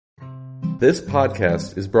This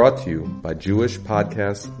podcast is brought to you by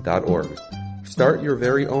JewishPodcasts.org. Start your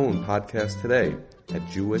very own podcast today at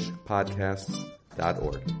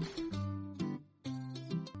JewishPodcasts.org.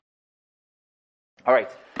 All right,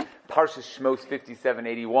 Parshas Shmos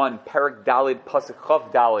 5781, Perek Daled, Pasuk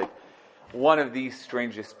Chav Daled, one of the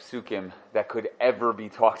strangest psukim that could ever be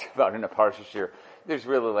talked about in a Parsha here. There's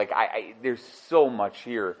really there's so much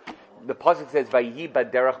here. The pasuk says, "Vayi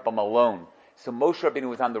baderech b'malon." So Moshe Rabbeinu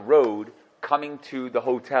was on the road coming to the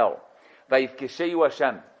hotel. Vayifkesheyu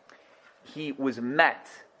Hashem. He was met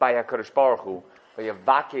by HaKadosh Baruch Hu,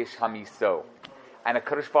 Vayavakesh Hamiso, and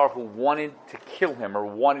HaKadosh Baruch Hu wanted to kill him or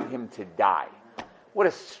wanted him to die. What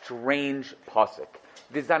a strange pasuk.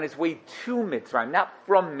 This is on his way to Mitzrayim, not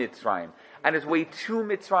from Mitzrayim. On his way to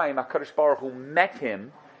Mitzrayim, HaKadosh Baruch Hu met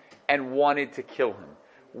him and wanted to kill him.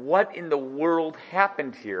 What in the world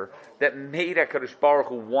happened here that made HaKadosh Baruch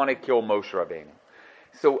Hu want to kill Moshe Rabbeinu?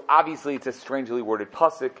 So obviously it's a strangely worded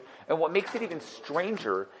pasuk, and what makes it even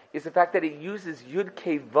stranger is the fact that it uses Yud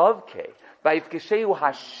Kei Vav Kei. Vayifkeshehu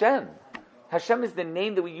Hashem. Hashem is the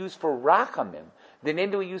name that we use for Rachamim, the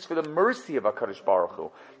name that we use for the mercy of HaKadosh Baruch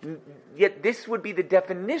Hu. Yet this would be the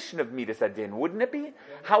definition of Midas Adin, wouldn't it be?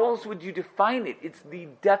 How else would you define it? It's the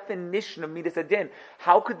definition of Midas Adin.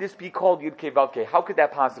 How could this be called Yud Kei Vav Kei? How could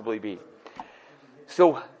that possibly be?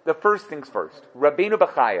 So the first things first. Rabbeinu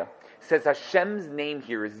Bachaya says Hashem's name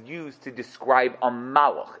here is used to describe a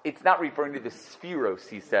malach. It's not referring to the Spheros,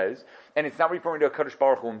 he says, and it's not referring to HaKadosh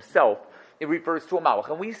Baruch Hu himself. It refers to a malach.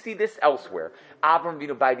 And we see this elsewhere. Avram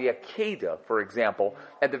Avinu by the Akedah, for example,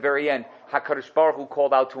 at the very end, HaKadosh Baruch Hu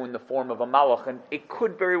called out to him in the form of a malach, and it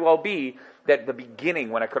could very well be that the beginning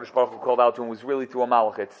when HaKadosh Baruch Hu called out to him was really through a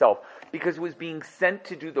malach itself, because it was being sent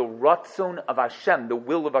to do the ratzon of Hashem, the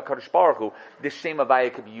will of HaKadosh Baruch Hu. The Shem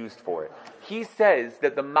Havaya could be used for it. He says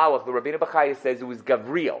that the malach, the Rabbeinu Bachaya says it was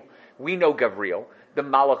Gavriel. We know Gavriel, the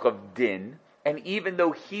malach of Din, and even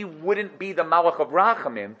though he wouldn't be the malach of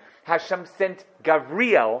Rachamim, Hashem sent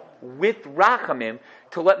Gavriel with Rachamim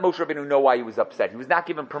to let Moshe Rabbeinu know why he was upset. He was not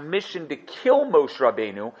given permission to kill Moshe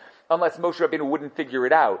Rabbeinu unless Moshe Rabbeinu wouldn't figure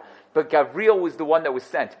it out. But Gavriel was the one that was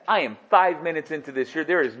sent. I am 5 minutes into this year.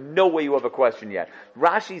 There is no way you have a question yet.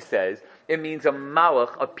 Rashi says it means a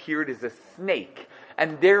malach appeared as a snake.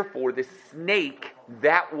 And therefore, the snake,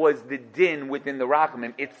 that was the din within the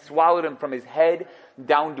Rachamim. It swallowed him from his head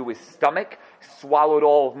down to his stomach, swallowed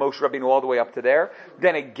all of Moshe Rabbeinu all the way up to there,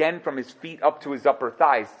 then again from his feet up to his upper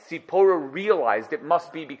thighs. Sipporah realized it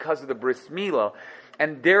must be because of the bris milah,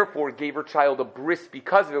 and therefore gave her child a bris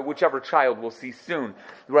because of it, whichever child we'll see soon.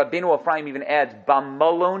 Rabbeinu Ephraim even adds,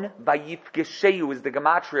 Bamalon Vayifkeshehu is the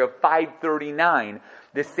gematria of 539,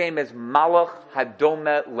 the same as Malach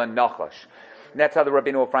Hadome Lanachash. And that's how the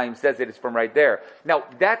Rabbeinu Ephraim says it. It's from right there. Now,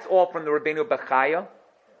 that's all from the Rabbeinu Bachaya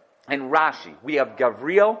and Rashi. We have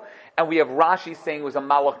Gavriel, and we have Rashi saying it was a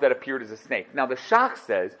malach that appeared as a snake. Now, the Shach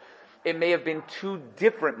says it may have been two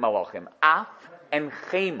different malachim, Af and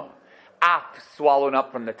Chema. Af swallowed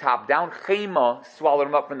up from the top down, Chema swallowed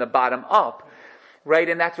him up from the bottom up. Right,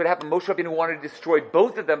 and that's what happened. Moshe Rabbeinu wanted to destroy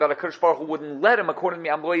both of them, but HaKadosh Baruch Hu wouldn't let him. According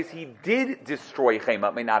to the Amlois, he did destroy Chema.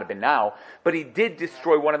 It may not have been now, but he did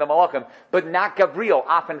destroy one of the malachim, but not Gavriel,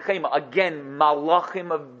 Af and Chema. Again,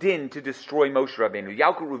 malachim of din to destroy Moshe Rabbeinu.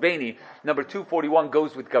 Yalkut Ruveni, number 241,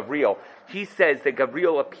 goes with Gavriel. He says that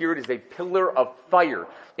Gavriel appeared as a pillar of fire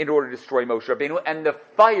in order to destroy Moshe Rabbeinu, and the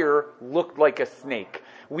fire looked like a snake.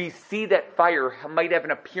 We see that fire might have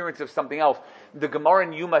an appearance of something else. The Gemara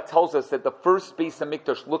in Yuma tells us that the first Beis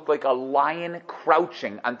HaMikdash looked like a lion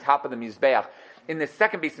crouching on top of the Mizbeach. In the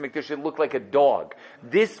second Beis HaMikdash, it looked like a dog.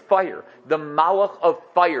 This fire, the malach of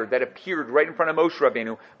fire that appeared right in front of Moshe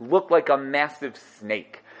Rabbeinu, looked like a massive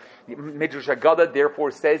snake. Midrash Haggadah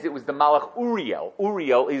therefore says it was the malach Uriel.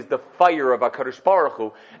 Uriel is the fire of HaKadosh Baruch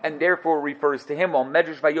Hu, and therefore refers to him, while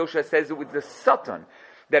Medrash Vayosha says it was the Satan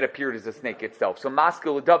that appeared as a snake itself. So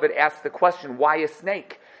Maskil David asks the question, why a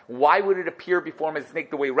snake? Why would it appear before him as a snake?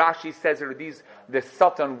 The way Rashi says it, or the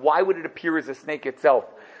Satan, why would it appear as a snake itself?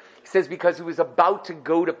 He says because he was about to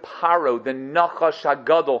go to Paro, the Nachash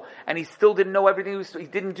HaGadol, and he still didn't know everything. He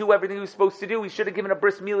didn't do everything he was supposed to do. He should have given a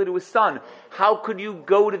bris milah to his son. How could you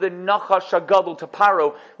go to the Nachash HaGadol, to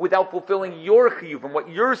Paro, without fulfilling your chiyuv and what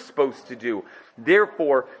you're supposed to do?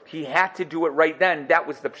 Therefore, he had to do it right then. That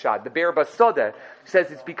was the pshat. The Be'er Basada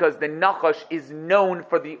says it's because the Nachash is known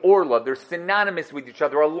for the Orla. They're synonymous with each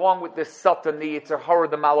other, along with the Satan, the Yetzer Hara,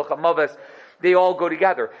 the Malach HaMavas. They all go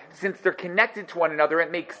together. Since they're connected to one another,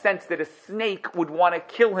 it makes sense that a snake would want to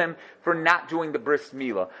kill him for not doing the bris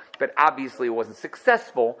milah. But obviously it wasn't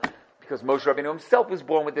successful, because Moshe Rabbeinu himself was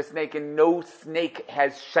born with a snake, and no snake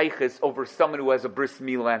has shaykhis over someone who has a bris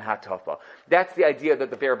milah and hatafa. That's the idea that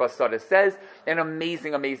the Be'er Basada says. An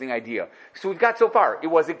amazing, amazing idea. So we've got so far.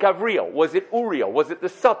 Was it Gavriel? Was it Uriel? Was it the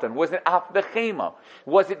Satan? Was it Af the Chema?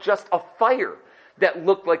 Was it just a fire that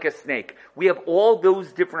looked like a snake? We have all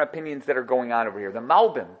those different opinions that are going on over here. The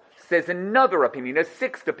Malbim says another opinion, a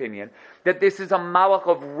sixth opinion, that this is a malach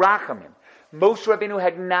of Rachamim. Moshe Rabbeinu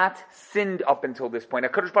had not sinned up until this point.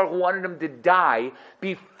 HaKadosh Baruch Hu wanted him to die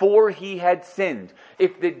before he had sinned.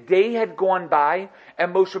 If the day had gone by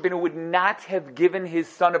and Moshe Rabbeinu would not have given his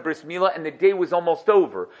son a bris milah and the day was almost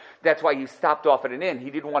over, that's why he stopped off at an inn. He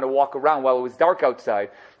didn't want to walk around while it was dark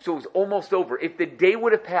outside, so it was almost over. If the day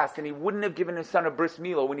would have passed and he wouldn't have given his son a bris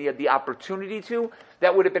milah when he had the opportunity to,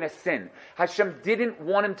 that would have been a sin. Hashem didn't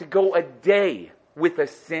want him to go a day with a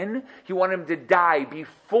sin. He wanted him to die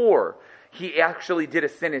before he actually did a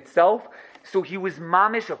sin itself. So he was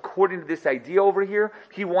mamish, according to this idea over here,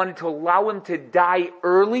 he wanted to allow him to die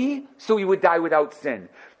early so he would die without sin.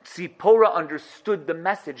 Tzipora understood the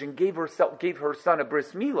message and gave her son a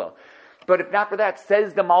bris milah. But if not for that,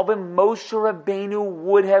 says the Malbim, Moshe Rabbeinu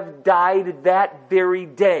would have died that very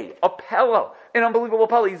day. A pella, an unbelievable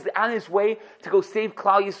pella. He's on his way to go save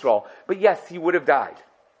Klal Yisrael. But yes, he would have died.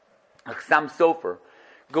 Chassam Sofer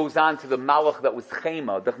goes on to the malach that was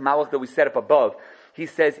chema, the malach that we set up above. He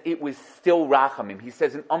says it was still rachamim. He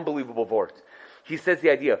says an unbelievable word. He says the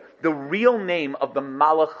idea, the real name of the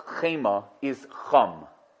malach chema is chum.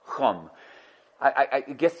 Chum. I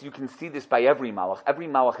guess you can see this by every malach. Every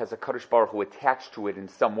malach has a Kadosh Baruch Hu attached to it in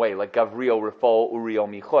some way, like Gavriel, Rafal, Uriel,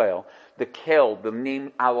 Michael. The Kel, the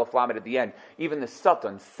name Aleph Lamed at the end. Even the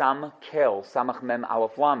Satan, Sam Kel, Samach Mem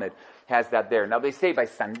Aleph Lamed, has that there. Now they say by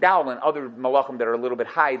Sandal and other malachim that are a little bit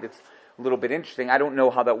high, that's a little bit interesting. I don't know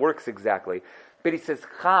how that works exactly. But he says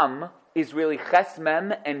Cham is really Ches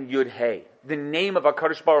Mem and Yud Hey. The name of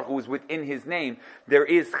HaKadosh Baruch Hu is within his name. There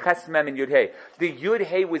is Ches Mem and Yud Hey. The Yud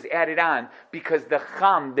Hey was added on because the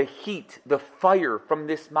Cham, the heat, the fire from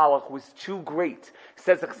this malach was too great.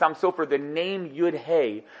 Says the Chassam Sofer, the name Yud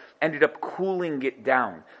Hey ended up cooling it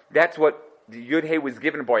down. That's what the Yud Hey was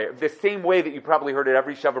given by it. The same way that you probably heard at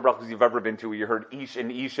every Shabbat Brachos you've ever been to, you heard Ish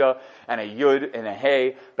and Isha, and a Yud and a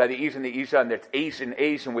Hey, by the Ish and the Isha, and there's Aish and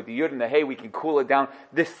Aish, and with the Yud and the Hey we can cool it down.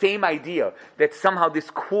 The same idea, that somehow this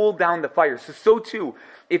cooled down the fire. So too,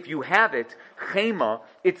 if you have it, Chema,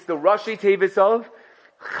 it's the Rashi Tevis of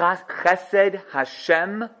Chesed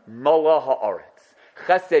Hashem Mala Ha'aretz.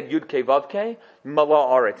 Chesed Yud Kei Vav Kei, Mala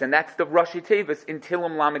Ha'aretz. And that's the Rashi Tevis in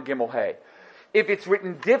Tilim Lamed Gimel Hey. If it's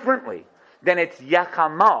written differently, then it's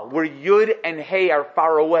Yachama, where Yud and Hey are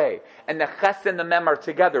far away, and the Ches and the Mem are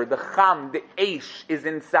together. The Cham, the Aish, is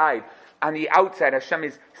inside. On the outside, Hashem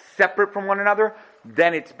is separate from one another.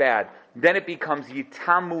 Then it's bad. Then it becomes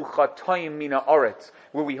Yitamu Chatoim Mina Oretz,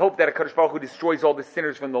 where we hope that HaKadosh Baruch Hu destroys all the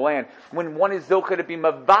sinners from the land. When one is Zocha to be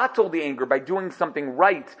Mavatal the anger by doing something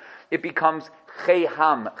right, it becomes Chei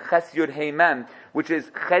Ham, Ches Yud Hey Mem, which is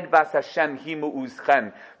Ched Vas Hashem Himu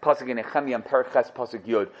Uzchem, Pasuk in Nehemiah, Perek Ches, Pasuk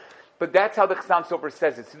Yud. But that's how the Chassam Sofer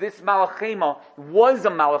says it. So this Malach Chema was a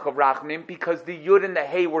Malach of Rachamim because the Yud and the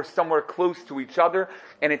Hey were somewhere close to each other,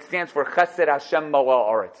 and it stands for Chesed Hashem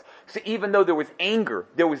Mala Aretz. So even though there was anger,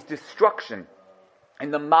 there was destruction in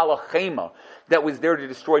the Malach Chema that was there to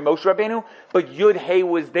destroy Moshe Rabbeinu, but Yud Hey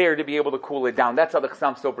was there to be able to cool it down. That's how the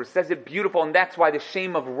Chassam Sofer says it. Beautiful, and that's why the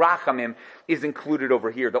shame of Rachamim is included over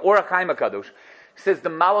here. The Orach Chaim HaKadosh says the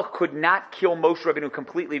Malach could not kill Moshe Rabbeinu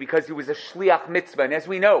completely because he was a Shliach mitzvah. And as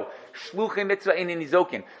we know, Shluchei mitzvah in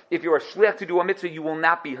Nizokin. If you're a Shliach to do a mitzvah, you will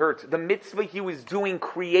not be hurt. The mitzvah he was doing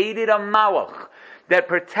created a Malach that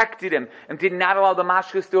protected him and did not allow the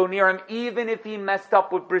mashkas to go near him, even if he messed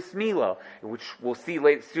up with bris milah, which we'll see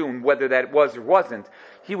later soon whether that was or wasn't.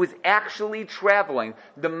 He was actually traveling.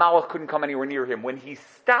 The malach couldn't come anywhere near him. When he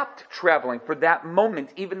stopped traveling for that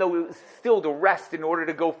moment, even though it was still to rest in order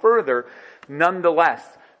to go further, nonetheless,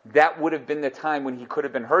 that would have been the time when he could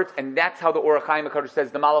have been hurt, and that's how the Orach Chaim HaKadosh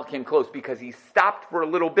says the malach came close, because he stopped for a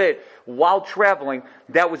little bit while traveling.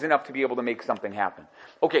 That was enough to be able to make something happen.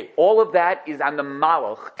 Okay, all of that is on the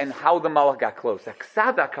malach and how the malach got close.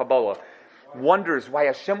 Aksada Kabbalah wonders why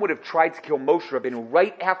Hashem would have tried to kill Moshe Rabbeinu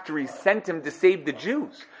right after he sent him to save the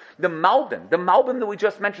Jews. The Malbim that we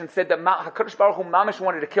just mentioned said that HaKadosh Baruch Hu mamish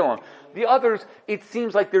wanted to kill him. The others, it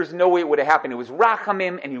seems like there's no way it would have happened. It was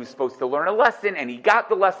Rachamim, and he was supposed to learn a lesson, and he got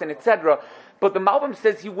the lesson, etc. But the Malbim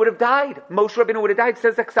says he would have died. Moshe Rabbeinu would have died,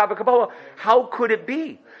 says Aksava Kabbalah. How could it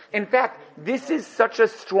be? In fact, this is such a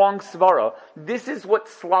strong svara. This is what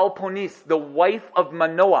Slalponis, the wife of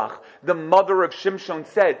Manoach, the mother of Shimshon,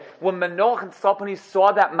 said. When Manoach and Slalponis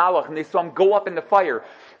saw that malach, and they saw him go up in the fire,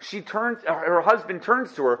 Her husband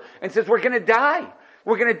turns to her and says, we're going to die.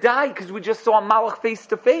 We're going to die because we just saw a Malach face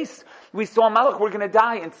to face. We saw a Malach, we're going to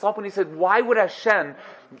die. And Salpani said, why would Hashem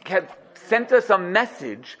have sent us a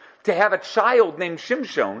message to have a child named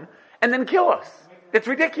Shimshon and then kill us? That's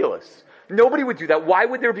ridiculous. Nobody would do that. Why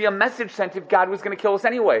would there be a message sent if God was going to kill us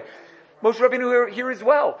anyway? Moshe Rabbeinu here as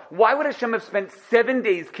well. Why would Hashem have spent 7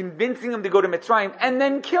 days convincing him to go to Mitzrayim and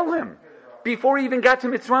then kill him before he even got to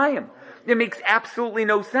Mitzrayim? It makes absolutely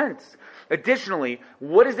no sense. Additionally,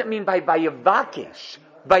 what does it mean by Vayavakesh?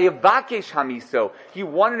 Vayavakesh Hamiso. He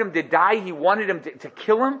wanted him to die. He wanted him to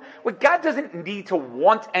kill him. Well, God doesn't need to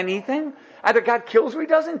want anything. Either God kills or he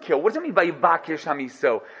doesn't kill. What does it mean by Vayavakesh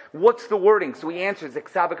Hamiso? What's the wording? So he answers. The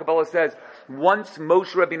Ksava Kabbalah says, once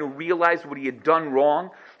Moshe Rabbeinu realized what he had done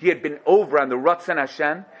wrong, he had been over on the Ratzon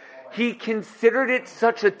Hashem, he considered it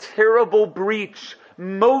such a terrible breach.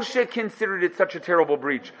 Moshe considered it such a terrible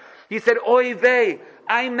breach. He said, Oy vey,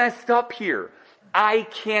 I messed up here. I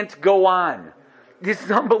can't go on. This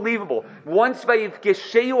is unbelievable. Once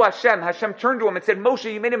Vayivkesheyu Hashem turned to him and said,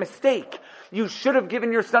 Moshe, you made a mistake. You should have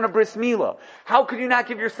given your son a bris milah. How could you not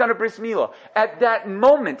give your son a bris milah? At that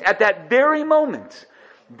moment, at that very moment,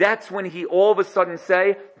 that's when he all of a sudden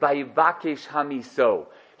say, Vayivakesh hamiso.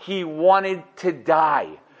 He wanted to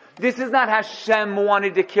die. This is not Hashem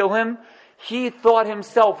wanted to kill him. He thought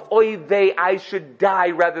himself, oy vey, I should die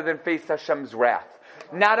rather than face Hashem's wrath.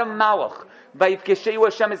 Not a malach. Vayivkesheyu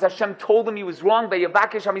Hashem, as Hashem told him he was wrong.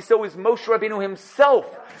 Vayivakesh hamiso is Moshe Rabbeinu himself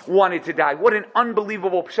wanted to die. What an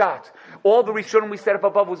unbelievable pshat. All the Rishonim we set up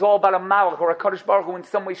above was all about a malach or a Kadosh Baruch Hu in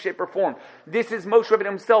some way, shape, or form. This is Moshe Rabbeinu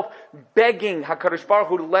himself begging HaKadosh Baruch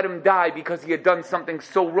Hu to let him die because he had done something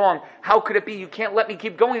so wrong. How could it be? You can't let me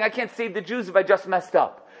keep going. I can't save the Jews if I just messed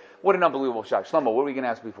up. What an unbelievable pshat. Shlomo, what were we going to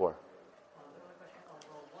ask before?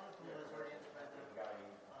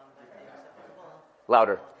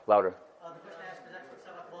 Louder.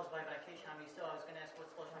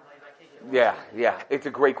 Yeah, it's a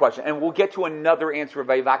great question. And we'll get to another answer of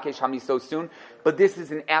Vayivakesh Hamiso soon, but this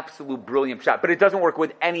is an absolute brilliant shot. But it doesn't work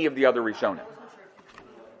with any of the other Rishonim.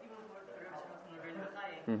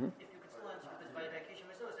 Mm-hmm.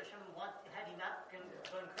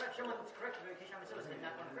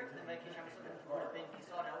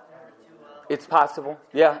 It's possible.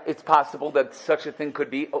 Yeah, it's possible that such a thing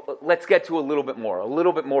could be. Let's get to a little bit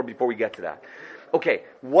more before we get to that. Okay,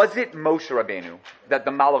 was it Moshe Rabbeinu that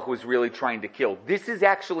the Malach was really trying to kill? This is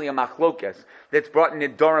actually a machlokes that's brought in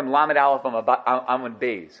Nedarim Lamed Aleph Amud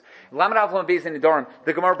Beis. Lamed Aleph Amud Beis in Nedarim,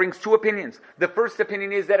 the Gemara brings two opinions. The first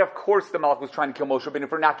opinion is that of course the Malach was trying to kill Moshe Rabbeinu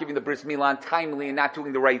for not giving the bris milah timely and not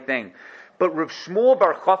doing the right thing. But Rav Shmuel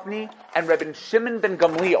Bar Chafni and Rabbi Shimon ben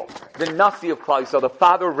Gamliel, the Nasi of Klal Yisrael, the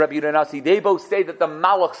father of Rabbi Yehuda Nasi, they both say that the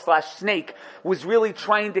Malach / snake was really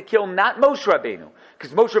trying to kill not Moshe Rabbeinu,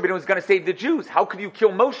 because Moshe Rabbeinu was going to save the Jews. How could you kill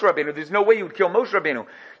Moshe Rabbeinu? There's no way you would kill Moshe Rabbeinu.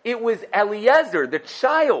 It was Eliezer, the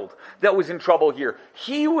child, that was in trouble here.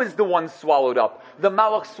 He was the one swallowed up. The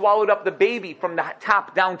Malach swallowed up the baby from the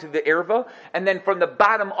top down to the erva, and then from the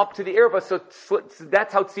bottom up to the erva. So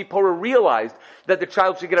that's how Tzipora realized that the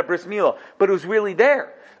child should get a bris milah. But it was really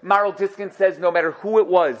there. Maral Diskin says no matter who it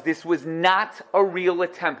was, this was not a real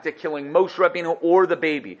attempt at killing Moshe Rabbeinu or the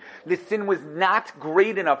baby. The sin was not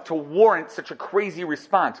great enough to warrant such a crazy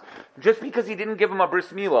response. Just because he didn't give him a bris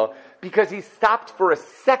milah, because he stopped for a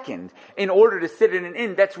second in order to sit in an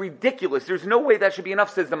inn, that's ridiculous. There's no way that should be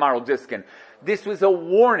enough, says the Maral Diskin. This was a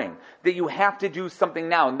warning that you have to do something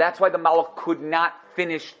now, and that's why the Malach could not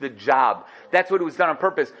finish the job. That's what it was done on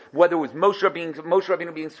purpose, whether it was Moshe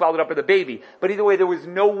Rabbeinu being swallowed up or the baby. But either way, there was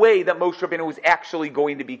no way that Moshe Rabbeinu was actually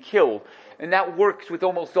going to be killed. And that works with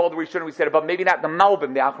almost all the Rishonim we said above. Maybe not the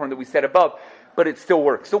Malbim, the Acharon that we said above, but it still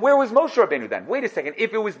works. So where was Moshe Rabbeinu then? Wait a second.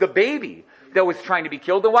 If it was the baby that was trying to be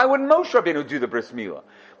killed, then why wouldn't Moshe Rabbeinu do the bris milah?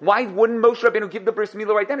 Why wouldn't Moshe Rabbeinu give the bris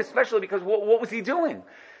milah right then? Especially because what was he doing?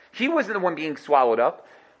 He wasn't the one being swallowed up.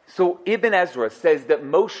 So Ibn Ezra says that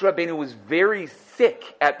Moshe Rabbeinu was very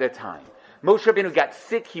sick at the time. Moshe Rabbeinu got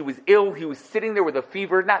sick, he was ill, he was sitting there with a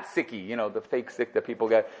fever, not sicky, the fake sick that people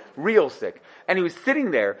get, real sick. And he was sitting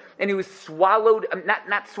there, and he was swallowed,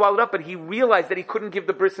 not swallowed up, but he realized that he couldn't give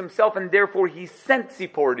the bris himself, and therefore he sent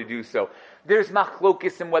Tzipora to do so. There's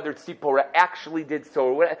machlokis in whether Tzipora actually did so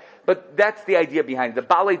or whatever, but that's the idea behind it.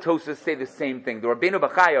 The Balei Tosas say the same thing. The Rabbeinu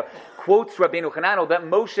Bachaya quotes Rabbeinu Hanano that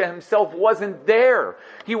Moshe himself wasn't there.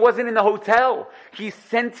 He wasn't in the hotel. He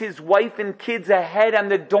sent his wife and kids ahead on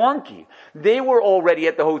the donkey. They were already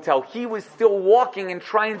at the hotel. He was still walking and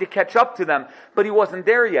trying to catch up to them, but he wasn't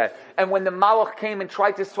there yet. And when the Malach came and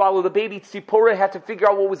tried to swallow the baby, Tzipora had to figure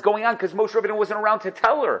out what was going on because Moshe Rabbeinu wasn't around to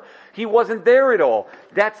tell her. He wasn't there at all.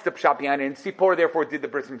 That's the pshat behind it. and Tzipora therefore did the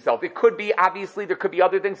bris himself. It could be, obviously, there could be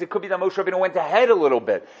other things. It could be that Moshe Rabbeinu went ahead a little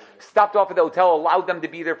bit, stopped off at the hotel, allowed them to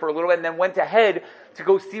be there for a little bit, and then went ahead to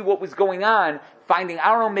go see what was going on, finding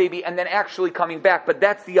Aaron maybe, and then actually coming back. But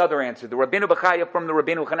that's the other answer. The Rabbeinu Bechaya from the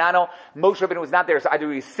Rabbeinu Hanano, Moshe Rabbeinu was not there, so either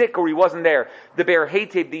he was sick or he wasn't there. The Be'er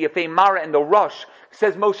Hetev, the Yefei Mara, and the Rush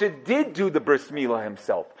says Moshe did do the bris milah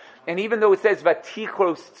himself. And even though it says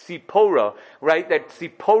Vatichros Tzipora, right, that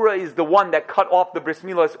Tzipora is the one that cut off the bris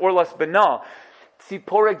milah, Orlas Bana,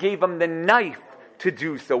 Tzipora gave him the knife to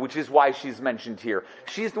do so, which is why she's mentioned here.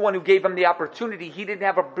 She's the one who gave him the opportunity. He didn't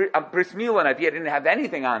have a bris milah knife. He didn't have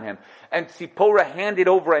anything on him. And Tzipora handed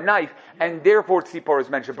over a knife, and therefore Tzipora is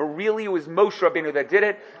mentioned. But really it was Moshe Rabbeinu that did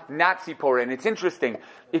it, not Tzipora. And it's interesting,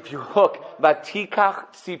 if you look,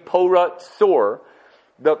 Vatikach Tzipora Tsor,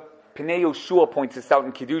 the Pnei Yoshua points this out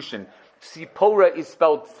in Kiddushin. Tzipora is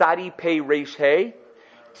spelled Tzadi Pei Reish He.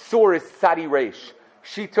 Tsor is Tzadi Reish.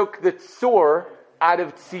 She took the Tsor out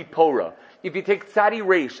of Tzipora. If you take Tzadi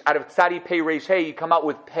Reish out of Tzadi Pei Reish He, you come out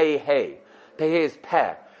with Pei He. Pei He is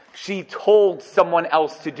Peh. She told someone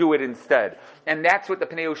else to do it instead. And that's what the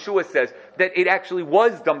Pnei Yoshua says, that it actually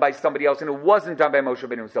was done by somebody else and it wasn't done by Moshe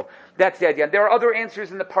Rabbeinu himself. That's the idea. And there are other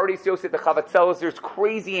answers in the Pardes Yosef, the Chavatzelos. There's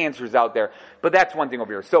crazy answers out there. But that's one thing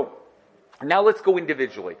over here. So, now let's go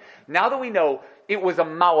individually. Now that we know it was a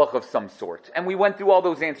malach of some sort, and we went through all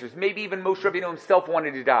those answers, maybe even Moshe Rabbeinu himself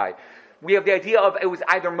wanted to die. We have the idea of it was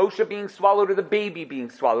either Moshe being swallowed or the baby being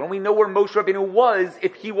swallowed. And we know where Moshe Rabbeinu was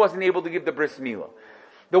if he wasn't able to give the bris milah.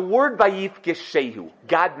 The word Vayifgeshehu,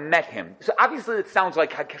 God met him. So obviously it sounds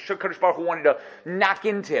like Kadosh Baruch Hu wanted to knock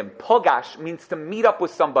into him. Pogash means to meet up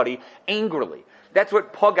with somebody angrily. That's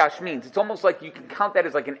what Pogash means. It's almost like you can count that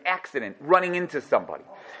as like an accident, running into somebody.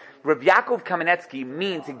 Rav Yaakov Kamenetsky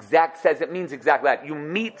means exactly that. You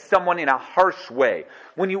meet someone in a harsh way.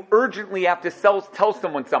 When you urgently have to tell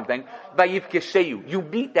someone something, Vayifgeshehu, you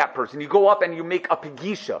meet that person. You go up and you make a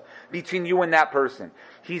pegisha between you and that person.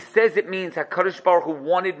 He says it means HaKadosh Baruch Hu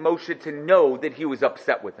wanted Moshe to know that he was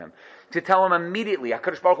upset with him. To tell him immediately.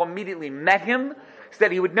 HaKadosh Baruch Hu immediately met him so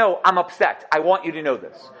that he would know, I'm upset. I want you to know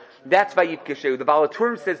this. That's Vayifgeshehu. The Baal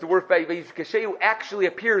HaTurim says the word Vayifgeshehu actually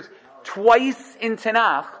appears twice in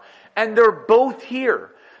Tanakh, and they're both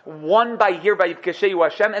here. One by here, Vayifgeshehu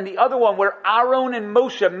Hashem, and the other one where Aaron and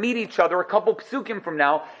Moshe meet each other a couple psukim from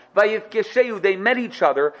now. Vayifgeshehu, they met each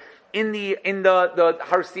other in the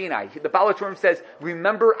Har Sinai. The Baal HaTurim says,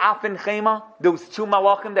 remember Af and Chema, those two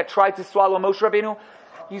malachim that tried to swallow Moshe Rabbeinu?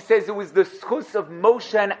 He says it was the schus of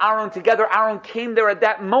Moshe and Aaron together. Aaron came there at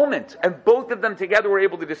that moment, and both of them together were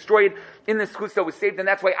able to destroy it in the schus that was saved, and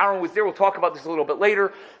that's why Aaron was there. We'll talk about this a little bit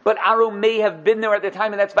later. But Aaron may have been there at the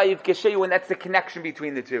time, and that's Vayifgeshehu, and that's the connection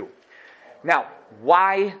between the two. Now,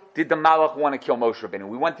 why did the Malach want to kill Moshe Rabbeinu?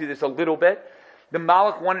 We went through this a little bit. The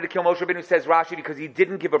Malach wanted to kill Moshe Rabbeinu, says Rashi, because he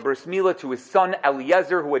didn't give a bris milah to his son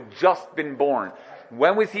Eliezer, who had just been born.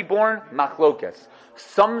 When was he born? Machlokes.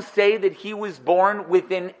 Some say that he was born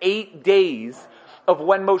within 8 days of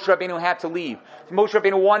when Moshe Rabbeinu had to leave. Moshe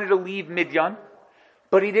Rabbeinu wanted to leave Midian,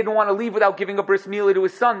 but he didn't want to leave without giving a bris milah to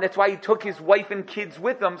his son. That's why he took his wife and kids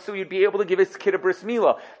with him, so he'd be able to give his kid a bris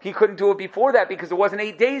milah. He couldn't do it before that because it wasn't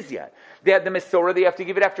 8 days yet. They had the Mesorah, they have to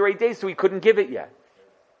give it after 8 days, so he couldn't give it yet.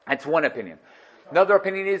 That's one opinion. Another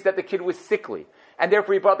opinion is that the kid was sickly, and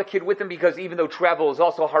therefore he brought the kid with him because even though travel is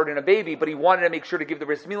also hard in a baby, but he wanted to make sure to give the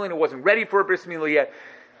bris milah, and it wasn't ready for a bris milah yet.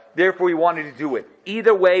 Therefore he wanted to do it.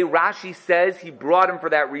 Either way, Rashi says he brought him for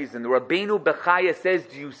that reason. The Rabbeinu Bechaya says,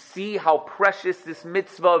 do you see how precious this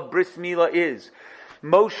mitzvah of bris milah is?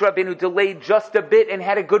 Moshe Rabbeinu delayed just a bit and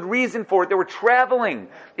had a good reason for it. They were traveling.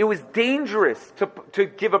 It was dangerous to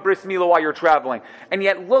give a bris milah while you're traveling. And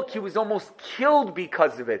yet, look, he was almost killed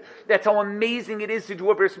because of it. That's how amazing it is to do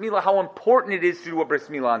a bris milah, how important it is to do a bris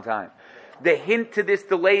milah on time. The hint to this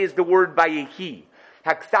delay is the word vayehi.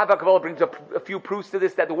 Haksav HaKavala brings a few proofs to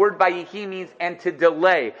this, that the word vayehi means and to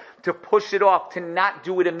delay, to push it off, to not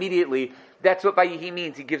do it immediately. That's what Vayehi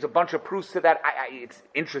means. He gives a bunch of proofs to that. It's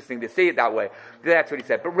interesting to say it that way. That's what he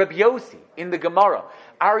said. But Rabbi Yossi, in the Gemara,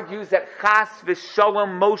 argues that Chas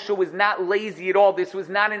v'Shalom Moshe was not lazy at all. This was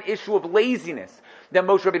not an issue of laziness, that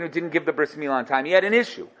Moshe Rabbeinu didn't give the bris milah on time. He had an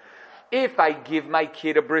issue. If I give my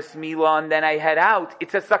kid a bris milah and then I head out,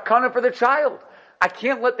 it's a sakana for the child. I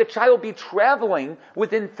can't let the child be traveling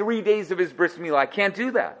within 3 days of his bris milah. I can't do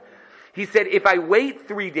that. He said, if I wait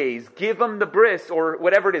 3 days, give him the bris, or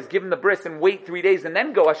whatever it is, give him the bris and wait 3 days and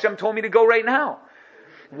then go. Hashem told me to go right now.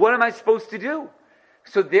 What am I supposed to do?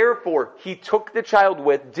 So therefore, he took the child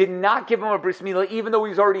with, did not give him a bris milah, even though he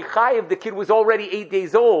was already chayiv, the kid was already 8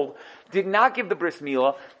 days old, did not give the bris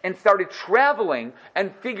milah, and started traveling,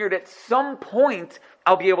 and figured at some point,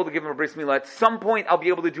 I'll be able to give him a bris milah. At some point, I'll be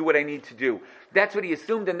able to do what I need to do. That's what he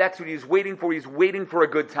assumed, and that's what he's waiting for. He's waiting for a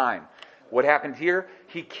good time. What happened here?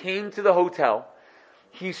 He came to the hotel.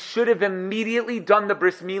 He should have immediately done the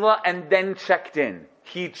bris milah and then checked in.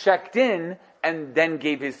 He checked in and then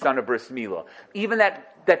gave his son a bris milah. Even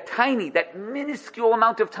that minuscule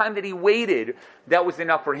amount of time that he waited, that was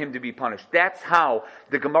enough for him to be punished. That's how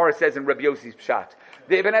the Gemara says in Rabbi Yossi's Pshat.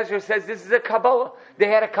 The Ibn Ezra says this is a Kabbalah. They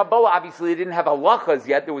had a Kabbalah. Obviously, they didn't have halachas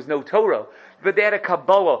yet. There was no Torah. But they had a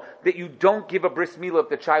Kabbalah that you don't give a bris milah if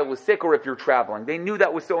the child was sick or if you're traveling. They knew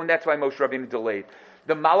that was so, and that's why Moshe Rabbeinu delayed.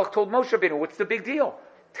 The Malach told Moshe Rabbeinu, what's the big deal?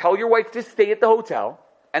 Tell your wife to stay at the hotel,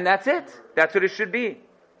 and that's it. That's what it should be.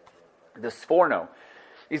 The Sforno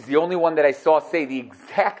is the only one that I saw say the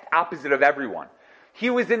exact opposite of everyone. He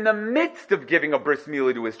was in the midst of giving a bris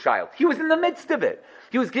milah to his child. He was in the midst of it.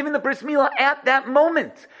 He was giving the bris milah at that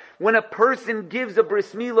moment. When a person gives a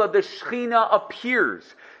bris milah, the Shechina appears.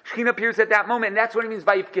 Shechina appears at that moment, and that's what it means,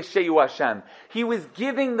 Vayifkesheyu Hashem. He was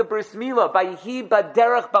giving the bris milah, Vayihi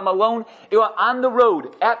baderech b'malon, on the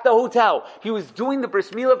road, at the hotel. He was doing the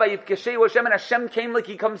bris milah, Vayifkesheyu Hashem, and Hashem came like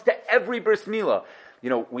he comes to every bris milah. You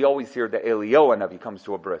know, we always hear the Eliyahu Hanavi comes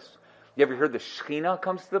to a bris. You ever heard the Shechina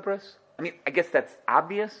comes to the bris? I mean, I guess that's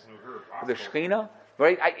obvious. The Shechina,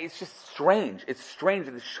 right? It's just strange. It's strange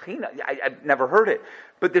that the Shechina, I've never heard it.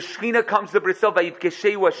 But the Shechina comes to the bris milah,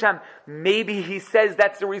 Vayifkesheyu Hashem. Maybe he says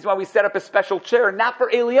that's the reason why we set up a special chair, not for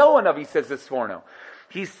Eliyahu Hanavi, says this Sforno.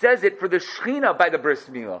 He says it for the Shechina by the bris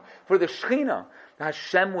milah. For the Shechina.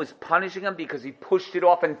 Hashem was punishing him because he pushed it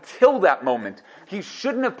off until that moment. He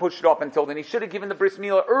shouldn't have pushed it off until then. He should have given the bris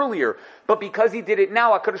milah earlier. But because he did it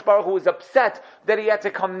now, HaKadosh Baruch Hu was upset that he had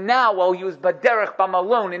to come now while he was baderech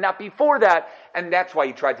b'malon and not before that. And that's why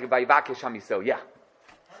he tried to give Vayivakesh Hamiso. Yeah.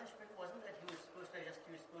 Punishment wasn't that he was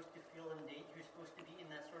supposed to feel in danger. He was supposed to be in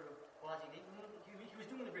that sort of quasi danger. He was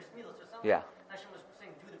doing the bris milah, so something. Yeah. Hashem was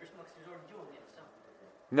saying, do the bris milah because he was already doing it. So.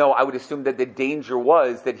 No, I would assume that the danger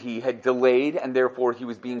was that he had delayed and therefore he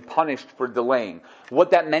was being punished for delaying.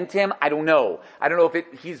 What that meant to him, I don't know. I don't know if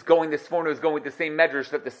this Sforno is going with the same measures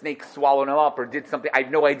that the snake swallowed him up or did something. I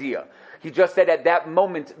have no idea. He just said at that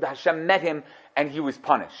moment, Hashem met him and he was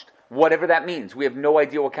punished. Whatever that means. We have no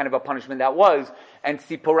idea what kind of a punishment that was. And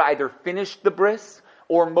Tzipora either finished the bris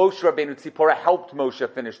or Moshe Rabbeinu Tzipora helped Moshe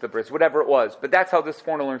finish the bris, whatever it was. But that's how this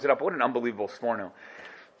Sforno learns it up. What an unbelievable Sforno.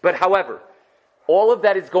 But however, all of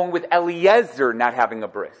that is going with Eliezer not having a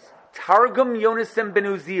bris. Targum Yonasim ben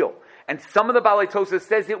Uziel. And some of the Balei Tosas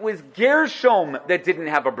says it was Gershom that didn't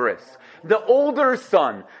have a bris. The older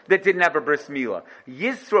son that didn't have a bris milah.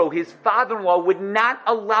 Yisro, his father-in-law, would not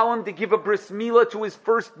allow him to give a bris milah to his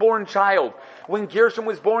firstborn child. When Gershom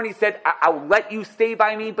was born, he said, I'll let you stay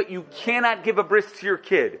by me, but you cannot give a bris to your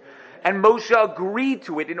kid. And Moshe agreed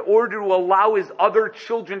to it in order to allow his other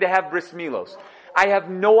children to have bris milos. I have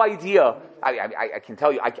no idea. I can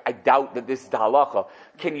tell you, I doubt that this is the halacha.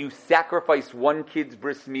 Can you sacrifice one kid's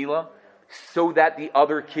bris milah so that the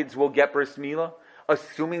other kids will get bris milah,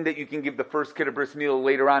 assuming that you can give the first kid a bris milah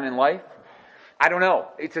later on in life? I don't know.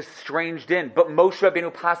 It's a strange din. But Moshe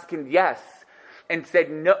Rabbeinu paskined yes, and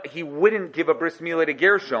said no, he wouldn't give a bris milah to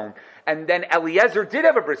Gershom. And then Eliezer did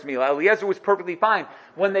have a bris milah. Eliezer was perfectly fine.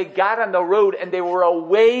 When they got on the road and they were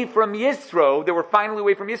away from Yisro, they were finally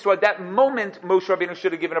away from Yisro, at that moment, Moshe Rabbeinu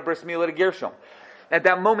should have given a bris milah to Gershom. At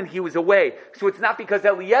that moment, he was away. So it's not because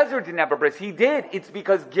Eliezer didn't have a bris. He did. It's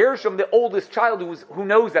because Gershom, the oldest child, who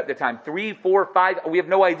knows at the time, 3, 4, 5, we have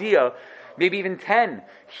no idea, maybe even 10.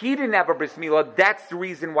 He didn't have a bris milah. That's the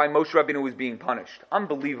reason why Moshe Rabbeinu was being punished.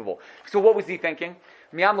 Unbelievable. So what was he thinking?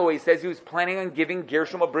 Miamlo says he was planning on giving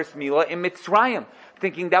Gershom a bris milah in Mitzrayim,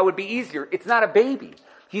 thinking that would be easier. It's not a baby.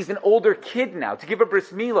 He's an older kid now. To give a bris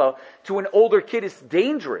milah to an older kid is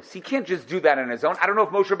dangerous. He can't just do that on his own. I don't know if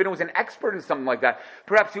Moshe Rabbeinu was an expert in something like that.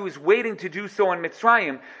 Perhaps he was waiting to do so in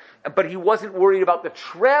Mitzrayim, but he wasn't worried about the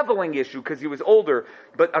traveling issue because he was older.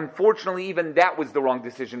 But unfortunately, even that was the wrong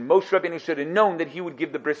decision. Moshe Rabbeinu should have known that he would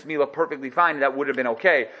give the bris milah perfectly fine, and that would have been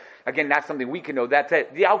okay. Again, that's something we can know. That's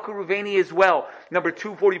it. The Al-Kuruveni as well. Number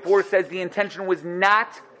 244 says the intention was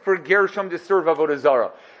not for Gershom to serve Avodah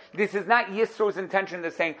Zarah. This is not Yisro's intention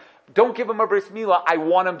to saying, don't give him a bris milah, I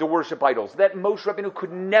want him to worship idols. That Moshe Rabbeinu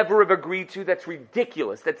could never have agreed to. That's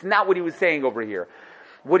ridiculous. That's not what he was saying over here.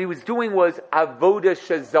 What he was doing was Avodah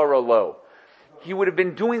Shazara Lo. He would have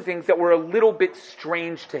been doing things that were a little bit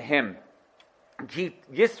strange to him.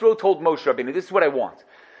 Yisro told Moshe Rabbeinu, this is what I want.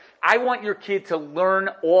 I want your kid to learn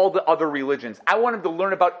all the other religions. I want him to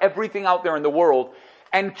learn about everything out there in the world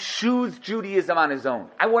and choose Judaism on his own.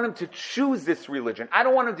 I want him to choose this religion. I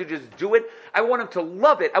don't want him to just do it. I want him to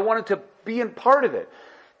love it. I want him to be in part of it.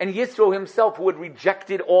 And Yisro himself, who had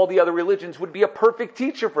rejected all the other religions, would be a perfect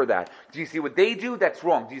teacher for that. Do you see what they do? That's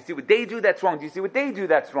wrong. Do you see what they do? That's wrong. Do you see what they do?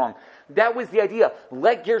 That's wrong. That was the idea.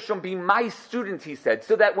 Let Gershom be my student, he said,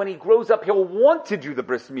 so that when he grows up, he'll want to do the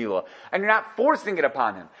bris milah, and you're not forcing it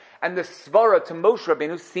upon him. And the svara to Moshe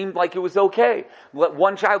Rabbeinu seemed like it was okay. Let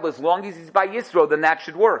one child, as long as he's by Yisro, then that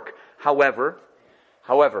should work. However,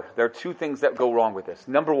 there are two things that go wrong with this.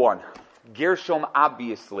 Number one, Gershom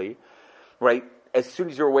obviously, right, as soon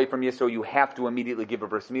as you're away from Yisro, you have to immediately give a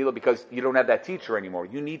bris milah because you don't have that teacher anymore.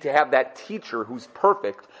 You need to have that teacher who's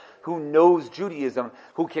perfect, who knows Judaism,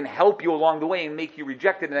 who can help you along the way and make you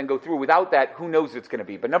reject it and then go through. Without that, who knows it's going to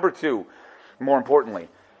be. But number two, more importantly,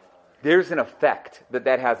 there's an effect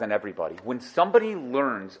that has on everybody. When somebody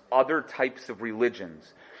learns other types of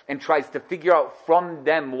religions and tries to figure out from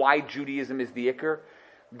them why Judaism is the ikar,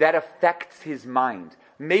 that affects his mind.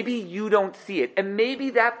 Maybe you don't see it, and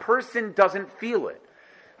maybe that person doesn't feel it,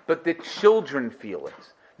 but the children feel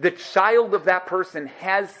it. The child of that person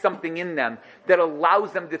has something in them that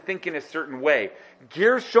allows them to think in a certain way.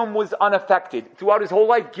 Gershom was unaffected. Throughout his whole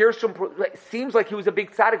life, Gershom seems like he was a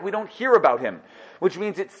big tzaddik. We don't hear about him, which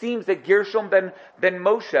means it seems that Gershom ben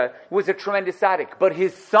Moshe was a tremendous tzaddik. But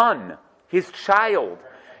his son, his child,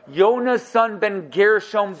 Yonah's son ben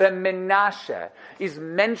Gershom ben Menashe, is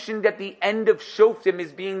mentioned at the end of Shoftim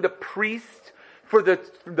as being the priest for the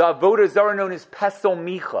Avodah Zarah known as Pesel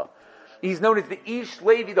Micha. He's known as the Ish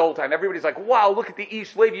Levi the whole time. Everybody's like, wow, look at the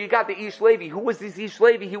Ish Levi. You got the Ish Levi. Who was this Ish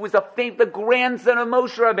Levi? He was the grandson of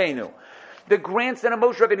Moshe Rabbeinu. The grandson of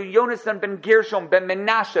Moshe Rabbeinu, Yonah's son ben Gershom ben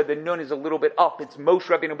Menashe. The nun is a little bit up. It's Moshe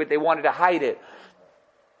Rabbeinu, but they wanted to hide it.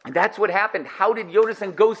 And that's what happened. How did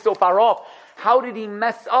Yonasan go so far off? How did he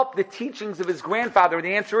mess up the teachings of his grandfather? And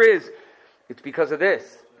the answer is, it's because of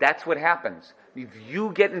this. That's what happens. If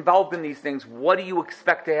you get involved in these things, what do you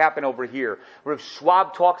expect to happen over here? Rav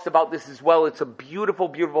Schwab talks about this as well. It's a beautiful,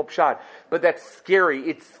 beautiful pshat. But that's scary.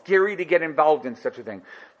 It's scary to get involved in such a thing.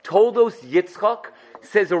 Toldos Yitzchak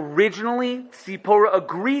says originally Tzipora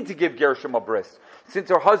agreed to give Gershom a bris, since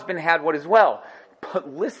her husband had one as well.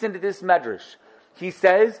 But listen to this medrash. He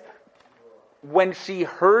says, when she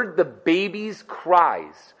heard the baby's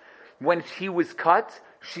cries, when she was cut,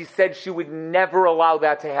 she said she would never allow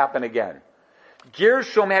that to happen again.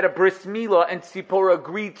 Gershom had a bris milah and Tzipora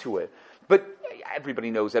agreed to it. But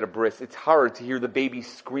everybody knows at a bris, it's hard to hear the baby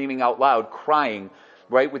screaming out loud, crying,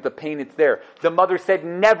 right, with the pain it's there. The mother said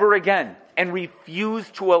never again and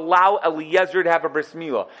refused to allow Eliezer to have a bris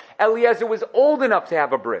milah. Eliezer was old enough to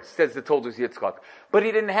have a bris, says the Toldos Yitzchak. But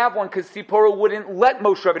he didn't have one because Tzipora wouldn't let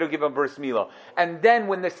Moshe Rabbeinu give him a bris milah. And then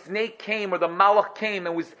when the snake came or the malach came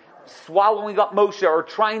and was swallowing up Moshe or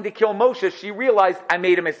trying to kill Moshe, she realized, I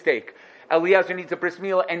made a mistake. Eliezer needs a bris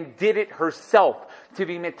milah and did it herself to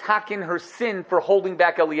be mitakin her sin for holding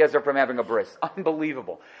back Eliezer from having a bris.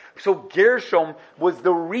 Unbelievable. So Gershom was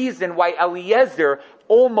the reason why Eliezer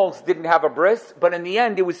almost didn't have a bris, but in the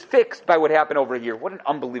end it was fixed by what happened over here. What an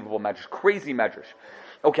unbelievable medrash. Crazy medrash.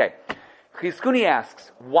 Okay. Chizkuni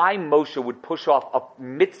asks why Moshe would push off a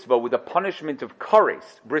mitzvah with a punishment of kares,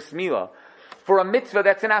 bris milah, for a mitzvah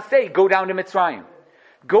that's an aseh, go down to Mitzrayim.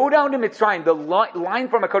 Go down to Mitzrayim. The line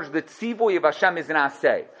from HaKadosh, the tzivoy of Hashem is an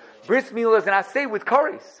aseh. Bris milah is an aseh with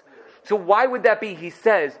kares. So why would that be? He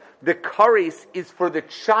says the kares is for the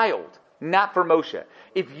child, not for Moshe.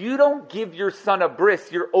 If you don't give your son a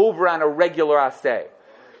bris, you're over on a regular aseh.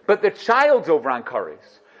 But the child's over on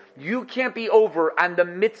kares. You can't be over on the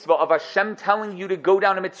mitzvah of Hashem telling you to go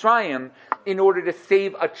down to Mitzrayim in order to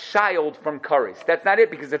save a child from kares. That's not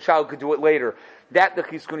it, because the child could do it later. That, the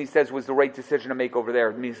Chizkuni says, was the right decision to make over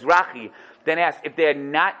there. Mizrahi then asked if they had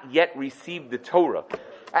not yet received the Torah.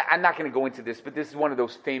 I'm not going to go into this, but this is one of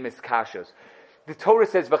those famous kashas. The Torah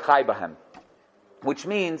says, v'chai b'hem, which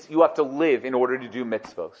means you have to live in order to do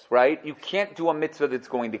mitzvahs, right? You can't do a mitzvah that's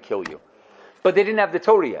going to kill you. But they didn't have the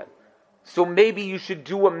Torah yet. So maybe you should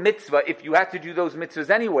do a mitzvah if you had to do those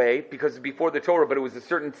mitzvahs anyway, because before the Torah, but it was a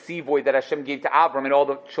certain tzivoy that Hashem gave to Avram and all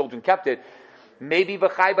the children kept it. Maybe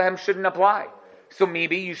v'chai b'hem shouldn't apply. So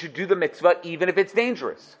maybe you should do the mitzvah even if it's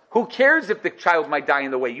dangerous. Who cares if the child might die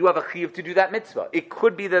in the way? You have a chiyuv to do that mitzvah. It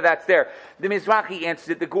could be that that's there. The Mizrahi answers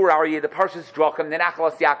it, the Gur Aryeh, the Parshas Drachim, the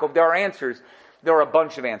Nachalas Yaakov. There are answers. There are a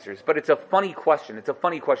bunch of answers. But it's a funny question. It's a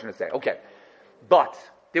funny question to say. Okay. But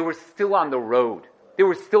they were still on the road. They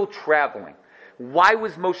were still traveling. Why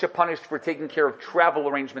was Moshe punished for taking care of travel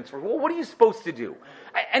arrangements? Well, what are you supposed to do?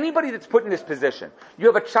 Anybody that's put in this position, you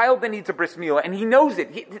have a child that needs a bris milah, and he knows it.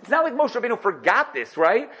 It's not like Moshe Rabbeinu forgot this,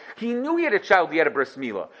 right? He knew he had a child, he had a bris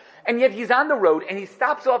milah. And yet he's on the road, and he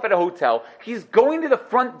stops off at a hotel. He's going to the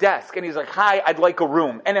front desk, and he's like, "Hi, I'd like a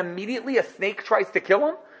room." And immediately a snake tries to kill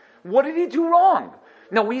him? What did he do wrong?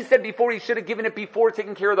 Now, we said before he should have given it before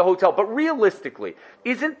taking care of the hotel. But realistically,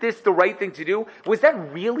 isn't this the right thing to do? Was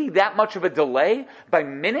that really that much of a delay? By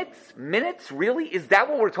minutes? Minutes? Really? Is that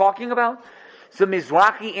what we're talking about? So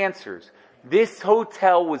Mizrahi answers, this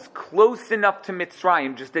hotel was close enough to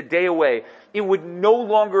Mitzrayim, just a day away. It would no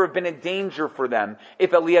longer have been a danger for them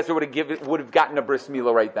if Eliezer would have gotten a bris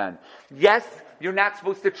milah right then. Yes, you're not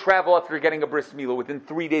supposed to travel after getting a bris milah within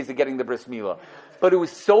 3 days of getting the bris milah. But it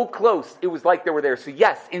was so close, it was like they were there. So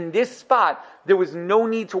yes, in this spot, there was no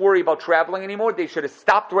need to worry about traveling anymore. They should have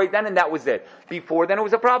stopped right then, and that was it. Before then, it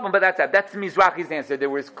was a problem, but that's that. That's Mizrahi's answer. They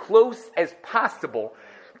were as close as possible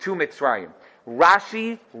to Mitzrayim.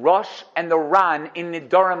 Rashi, Rosh, and the Ran in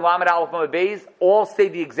Nidarim, Lamed Aleph, Lamed Beis all say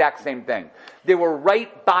the exact same thing. They were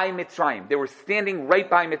right by Mitzrayim. They were standing right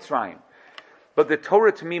by Mitzrayim. But the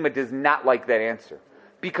Torah Tamima does not like that answer.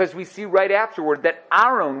 Because we see right afterward that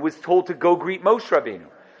Aaron was told to go greet Moshe Rabbeinu.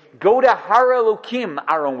 Go to Har Elokim,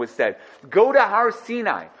 Aaron was said. Go to Har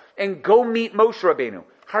Sinai and go meet Moshe Rabbeinu.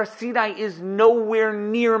 Har Sinai is nowhere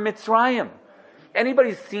near Mitzrayim.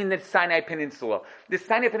 Anybody's seen the Sinai Peninsula? The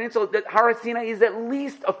Sinai Peninsula, the Har Sinai is at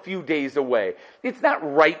least a few days away. It's not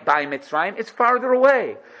right by Mitzrayim, it's farther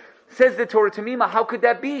away. Says the Torah Tamima, how could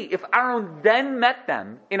that be? If Aaron then met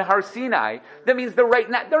them in Har Sinai, that means they're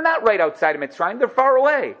not right outside of Mitzrayim, they're far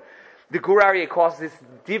away. The Gur Aryeh calls this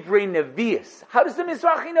Divrei Nevius. How does the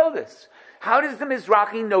Mizrahi know this? How does the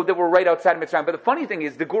Mizrahi know that we're right outside of Mitzrayim? But the funny thing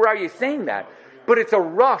is, the Gur Aryeh is saying that, but it's a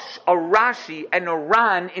Rosh, a Rashi, and a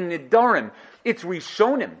Ran in Nidarim. It's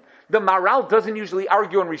Rishonim. The Maral doesn't usually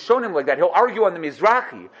argue on Rishonim like that. He'll argue on the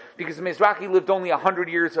Mizrahi, because the Mizrahi lived only 100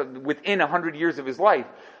 years, within 100 years of his life.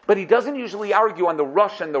 But he doesn't usually argue on the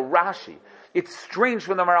Rosh and the Rashi. It's strange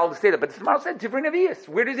for the Maral to say that. But the Maral said, Divrei Nevius.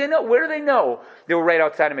 Where does they know? Where do they know they were right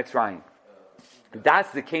outside of Mitzrayim?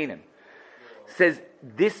 That's the Canaan. Says,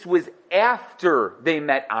 this was after they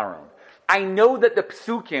met Aaron. I know that the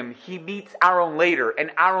Psukim, he meets Aaron later,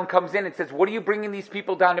 and Aaron comes in and says, what are you bringing these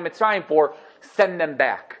people down to Mitzrayim for? Send them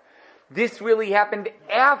back. This really happened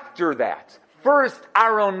after that. First,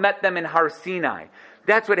 Aaron met them in Har Sinai.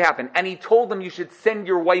 That's what happened. And he told them, you should send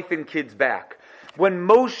your wife and kids back. When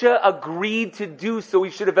Moshe agreed to do so,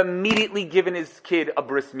 he should have immediately given his kid a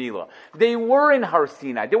bris milah. They were in Har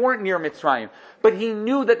Sinai. They weren't near Mitzrayim. But he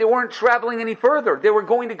knew that they weren't traveling any further. They were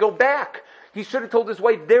going to go back. He should have told his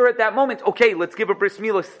wife there at that moment, okay, let's give a bris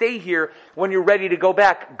milah, stay here. When you're ready to go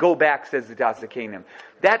back, says the Das HaKanim.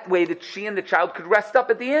 That way that she and the child could rest up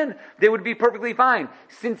at the inn. They would be perfectly fine.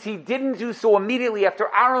 Since he didn't do so immediately after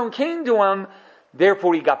Aaron came to him,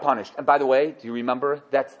 therefore he got punished. And by the way, do you remember?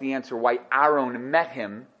 That's the answer why Aaron met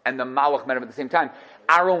him and the Malach met him at the same time.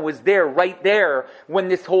 Aaron was there, right there, when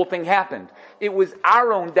this whole thing happened. It was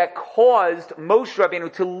Aaron that caused Moshe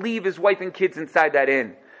Rabbeinu to leave his wife and kids inside that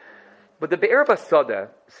inn. But the Be'er Basada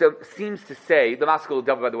seems to say, the Maskil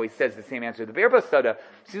Dava, by the way, says the same answer. The Be'er Basada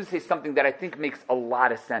seems to say something that I think makes a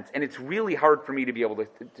lot of sense. And it's really hard for me to be able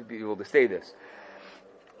to say this.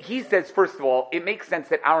 He says, first of all, it makes sense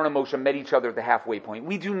that Aaron and Moshe met each other at the halfway point.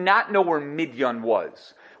 We do not know where Midian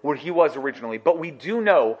was, where he was originally, but we do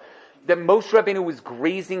know that Moshe Rabbeinu was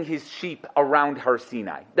grazing his sheep around Har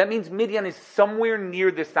Sinai. That means Midian is somewhere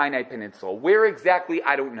near the Sinai Peninsula. Where exactly,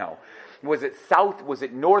 I don't know. Was it south? Was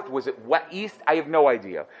it north? Was it east? I have no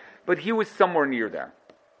idea. But he was somewhere near there.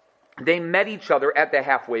 They met each other at the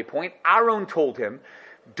halfway point. Aaron told him,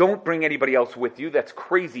 don't bring anybody else with you. That's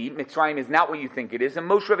crazy. Mitzrayim is not what you think it is. And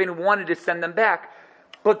Moshe Rabbeinu wanted to send them back,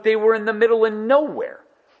 but they were in the middle of nowhere.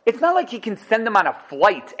 It's not like he can send them on a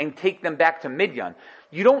flight and take them back to Midian.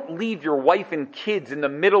 You don't leave your wife and kids in the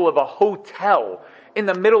middle of a hotel, in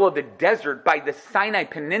the middle of the desert by the Sinai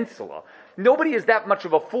Peninsula. Nobody is that much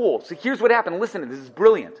of a fool. So here's what happened. Listen, this is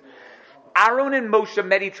brilliant. Aaron and Moshe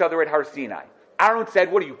met each other at Har Sinai. Aaron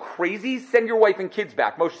said, what are you, crazy? Send your wife and kids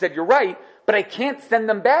back. Moshe said, you're right, but I can't send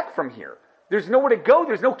them back from here. There's nowhere to go.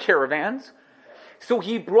 There's no caravans. So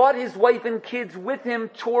he brought his wife and kids with him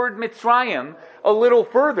toward Mitzrayim a little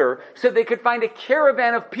further so they could find a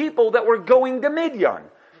caravan of people that were going to Midian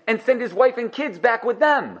and send his wife and kids back with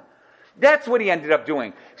them. That's what he ended up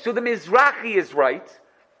doing. So the Mizrahi is right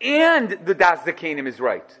and the Das HaKanim is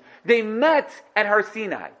right. They met at Har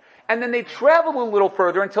Sinai. And then they traveled a little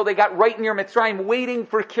further until they got right near Mitzrayim, waiting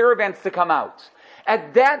for caravans to come out.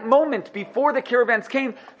 At that moment, before the caravans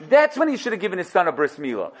came, that's when he should have given his son a bris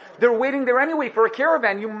milah. They're waiting there anyway for a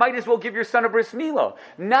caravan. You might as well give your son a bris milah.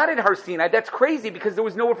 Not at Har Sinai. That's crazy because there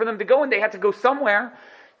was nowhere for them to go and they had to go somewhere.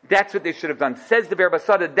 That's what they should have done. Says the Be'er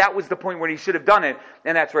Basada, that was the point where he should have done it,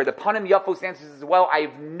 and that's right. The Panim Yafos answers as well. I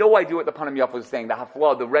have no idea what the Panim Yafos is saying. The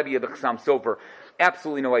Haflah, the Rebbe of the Chassam Sofer,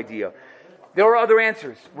 absolutely no idea. There are other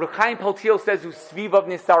answers. Reb Chaim Paltiel says, "Usvivav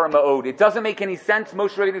nisara ma'od." It doesn't make any sense.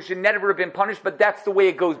 Moshe Rabbeinu should never have been punished, but that's the way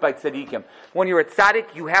it goes by tzaddikim. When you're a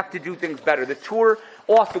tzaddik, you have to do things better. The Torah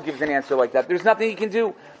also gives an answer like that. There's nothing you can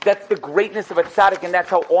do. That's the greatness of a tzaddik, and that's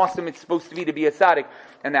how awesome it's supposed to be a tzaddik,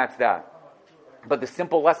 and that's that. But the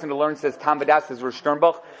simple lesson to learn, says Tam Vadas, says Rosh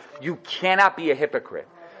Sternbuch, you cannot be a hypocrite.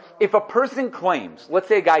 If a person claims, let's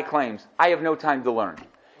say a guy claims, I have no time to learn.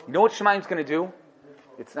 You know what Shemaim's going to do?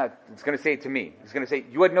 It's going to say it to me. He's going to say,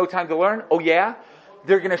 you had no time to learn? Oh yeah?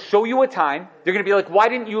 They're going to show you a time. They're going to be like, why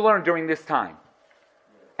didn't you learn during this time?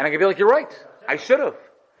 And I'm going to be like, you're right. I should have.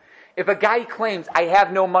 If a guy claims, I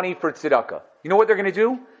have no money for tzedakah, you know what they're going to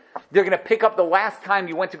do? They're going to pick up the last time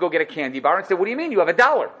you went to go get a candy bar and say, what do you mean? You have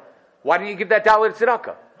 $1. Why didn't you give that $1 to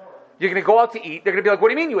tzedakah? You're going to go out to eat. They're going to be like, what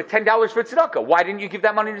do you mean? You had $10 for tzedakah. Why didn't you give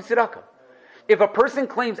that money to tzedakah? If a person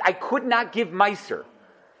claims, I could not give meiser,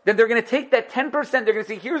 then they're going to take that 10%. They're going to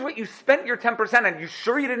say, here's what you spent your 10% on. You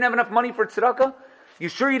sure you didn't have enough money for tzedakah? You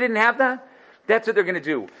sure you didn't have that? That's what they're going to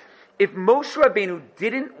do. If Moshe Rabbeinu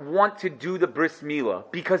didn't want to do the bris milah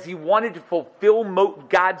because he wanted to fulfill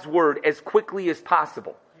God's word as quickly as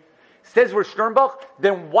possible, says Rosh Sternbuch,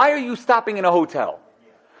 then why are you stopping in a hotel?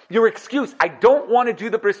 Your excuse, I don't want to do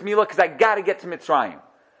the bris milah because I got to get to Mitzrayim.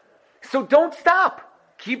 So don't stop.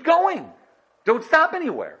 Keep going. Don't stop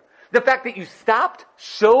anywhere. The fact that you stopped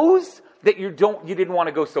shows that you didn't want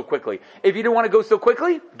to go so quickly. If you didn't want to go so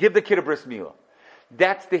quickly, give the kid a bris milah.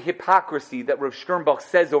 That's the hypocrisy that Rav Sternbuch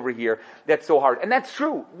says over here that's so hard. And that's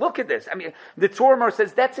true. Look at this. I mean, the Torah Mar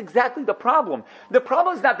says that's exactly the problem. The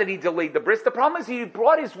problem is not that he delayed the bris. The problem is he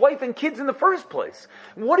brought his wife and kids in the first place.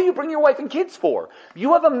 What do you bring your wife and kids for?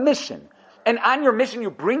 You have a mission. And on your mission, you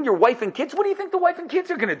bring your wife and kids. What do you think the wife and kids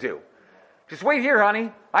are going to do? Just wait here,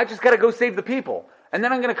 honey. I just got to go save the people. And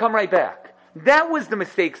then I'm going to come right back. That was the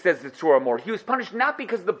mistake, says the Torah Mar. He was punished not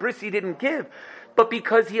because of the bris he didn't give, but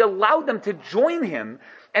because he allowed them to join him,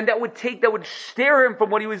 and that would stare him from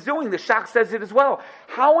what he was doing. The Shach says it as well.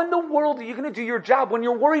 How in the world are you going to do your job when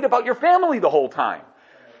you're worried about your family the whole time?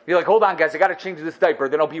 You're like, hold on guys, I got to change this diaper,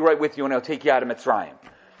 then I'll be right with you and I'll take you out of Mitzrayim.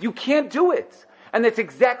 You can't do it. And that's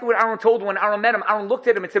exactly what Aaron told him when Aaron met him. Aaron looked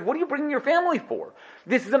at him and said, what are you bringing your family for?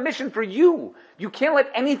 This is a mission for you. You can't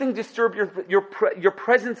let anything disturb your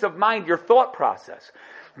presence of mind, your thought process.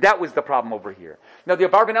 That was the problem over here. Now the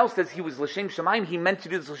Abarbanel says he was L'Shem Shemaim. He meant to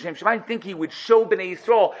do this L'Shem Shemaim. Think he would show Bnei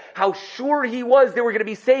Yisrael how sure he was they were going to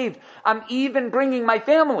be saved. I'm even bringing my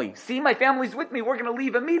family. See, my family's with me. We're going to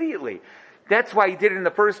leave immediately. That's why he did it in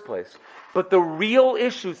the first place. But the real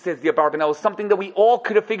issue, says the Abarbanel, is something that we all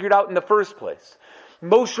could have figured out in the first place.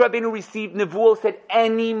 Moshe Rabbeinu received Nevuos at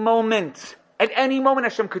any moment. At any moment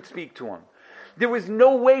Hashem could speak to him. There was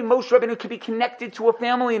no way Moshe Rabbeinu could be connected to a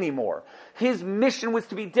family anymore. His mission was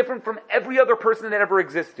to be different from every other person that ever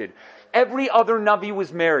existed. Every other Navi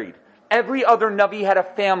was married. Every other Navi had a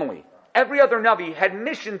family. Every other Navi had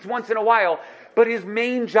missions once in a while, but his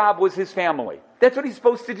main job was his family. That's what he's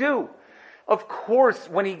supposed to do. Of course,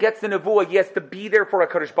 when he gets the Nevuah, he has to be there for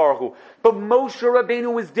HaKadosh Baruch Hu. But Moshe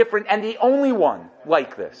Rabbeinu was different, and the only one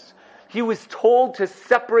like this. He was told to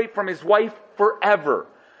separate from his wife forever.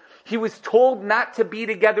 He was told not to be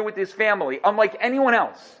together with his family, unlike anyone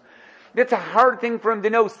else. That's a hard thing for him to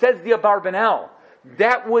know, says the Abarbanel.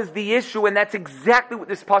 That was the issue, and that's exactly what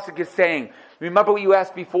this pasuk is saying. Remember what you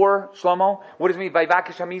asked before, Shlomo? What does it mean,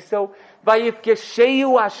 Vayivakesh Hamiso?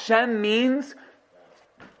 Vayifkeshehu Hashem means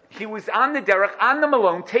he was on the derech, on the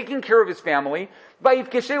Malone, taking care of his family.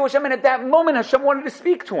 Vayifkeshehu Hashem, and at that moment Hashem wanted to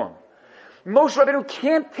speak to him. Moshe Rabbeinu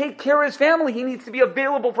can't take care of his family. He needs to be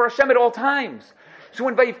available for Hashem at all times. So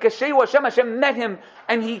when Vayifkeshehu Hashem, Hashem met him,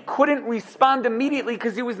 and he couldn't respond immediately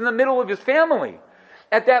because he was in the middle of his family.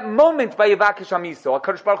 At that moment, Vayivakesh Hamiso,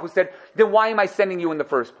 HaKadosh Baruch Hu said, then why am I sending you in the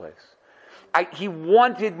first place? He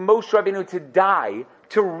wanted Moshe Rabbeinu to die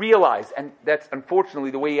to realize, and that's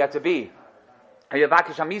unfortunately the way he had to be.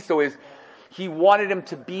 Vayivakesh Hamiso is, he wanted him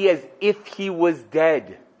to be as if he was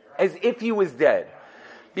dead. As if he was dead.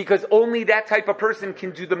 Because only that type of person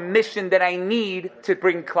can do the mission that I need to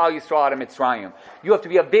bring Klal Yisrael out of Mitzrayim. You have to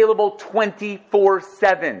be available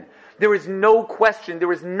 24/7. There is no question.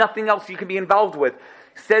 There is nothing else you can be involved with.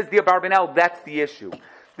 Says the Abarbanel, that's the issue.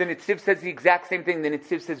 The Netziv says the exact same thing. The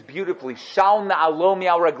Netziv says beautifully, Shal na'alo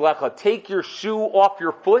mi'al raglecha. Take your shoe off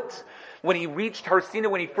your foot. when he reached Har Sinai,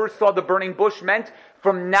 when he first saw the burning bush, meant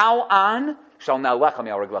from now on, shal na'alecha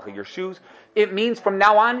me'al reglecha, your shoes. It means from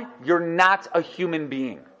now on, you're not a human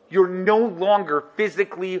being. You're no longer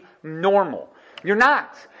physically normal. You're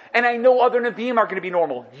not. And I know other Nevi'im are going to be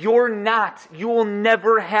normal. You're not. You will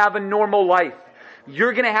never have a normal life.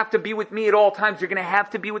 You're going to have to be with me at all times. You're going to have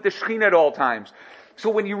to be with the Shekhinah at all times. So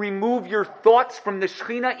when you remove your thoughts from the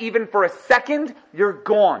Shekhinah, even for a second, you're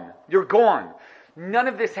gone. You're gone. None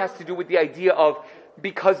of this has to do with the idea of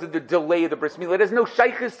because of the delay of the Bris Milah. It has no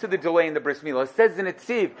shaykhs to the delay in the Bris Milah. It says in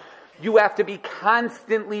Netziv, you have to be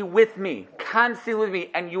constantly with me,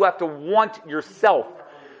 and you have to want yourself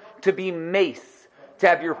to be mace, to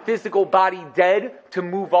have your physical body dead, to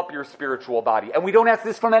move up your spiritual body. And we don't ask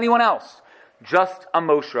this from anyone else, just a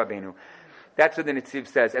Moshe Rabbeinu. That's what the Netziv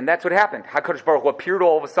says, and that's what happened. HaKadosh Baruch Hu appeared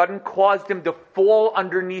all of a sudden, caused him to fall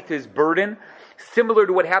underneath his burden, similar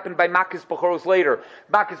to what happened by Makis Bechoros later.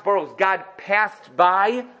 Makis Bechoros, God passed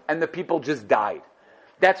by, and the people just died.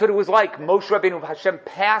 That's what it was like. Moshe Rabbeinu, Hashem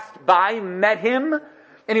passed by, met him,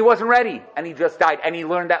 and he wasn't ready, and he just died. And he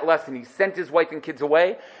learned that lesson. He sent his wife and kids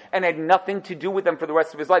away, and had nothing to do with them for the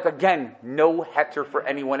rest of his life. Again, no heter for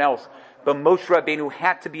anyone else. But Moshe Rabbeinu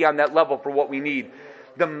had to be on that level for what we need.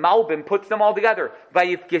 The Malbim puts them all together.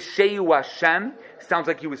 Vayifgesheyu Hashem. Sounds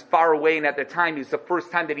like he was far away, and at the time, it was the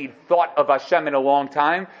first time that he'd thought of Hashem in a long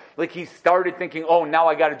time. Like he started thinking, oh, now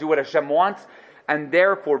I got to do what Hashem wants. And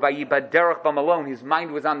therefore, Vayibaderach Bamalon, his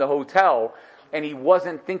mind was on the hotel, and he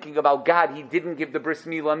wasn't thinking about God. He didn't give the Bris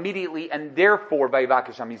Milah immediately, and therefore,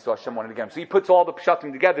 Vayivakesh Ham, he saw Hashem wanted to get him. So he puts all the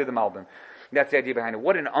pshatim together, the Malbim. That's the idea behind it.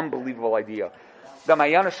 What an unbelievable idea. The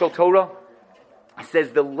Mayana Shel Torah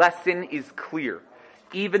says the lesson is clear.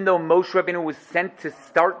 Even though Moshe Rabbeinu was sent to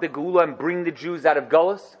start the Geula and bring the Jews out of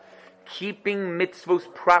Gullus, keeping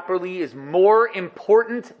mitzvos properly is more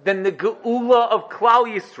important than the Geula of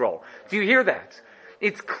Klal Yisrael. Do you hear that?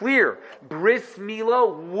 It's clear. Bris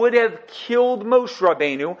Milah would have killed Moshe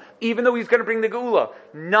Rabbeinu, even though he's going to bring the Geula.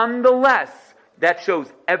 Nonetheless, that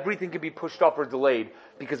shows everything can be pushed off or delayed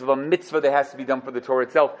because of a mitzvah that has to be done for the Torah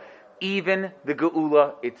itself, even the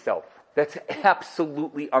Geula itself. That's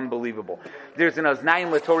absolutely unbelievable. There's an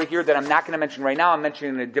Aznayim LaTorah here that I'm not going to mention right now. I'm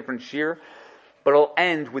mentioning in a different shir. But I'll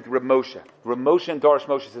end with Reb Moshe. Reb Moshe and Darish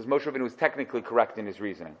Moshe says Moshe Rabbeinu was technically correct in his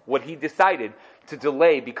reasoning. What he decided to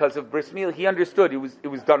delay because of Bris Milah, he understood it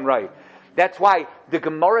was done right. That's why the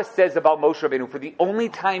Gemara says about Moshe Rabbeinu, for the only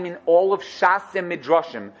time in all of Shas and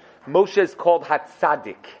Midrashim, Moshe is called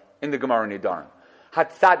Hatzadik in the Gemara Nidarim.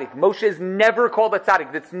 Hatzadik. Moshe is never called a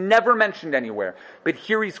tzaddik. That's never mentioned anywhere. But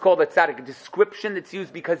here he's called a tzaddik, a description that's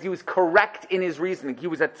used because he was correct in his reasoning. He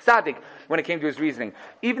was a tzaddik when it came to his reasoning.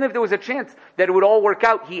 Even if there was a chance that it would all work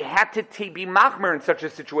out, he had to be machmer in such a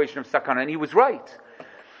situation of sakana, and he was right.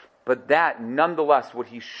 But that, nonetheless, what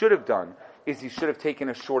he should have done is he should have taken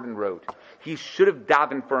a shortened road. He should have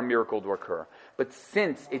davened for a miracle to occur. But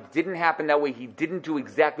since it didn't happen that way, he didn't do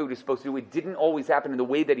exactly what he was supposed to do. It didn't always happen in the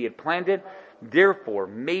way that he had planned it. Therefore,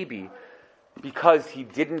 maybe because he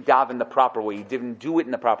didn't daven the proper way, he didn't do it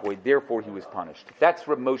in the proper way, therefore he was punished. That's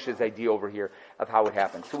Reb Moshe's idea over here of how it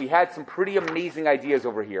happened. So we had some pretty amazing ideas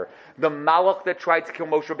over here. The Malach that tried to kill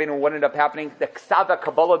Moshe Rabbeinu, what ended up happening? The Ksava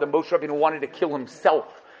Kabbalah, the Moshe Rabbeinu wanted to kill himself.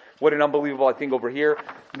 What an unbelievable thing over here.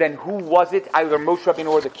 Then who was it? Either Moshe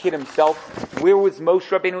Rabbeinu or the kid himself. Where was Moshe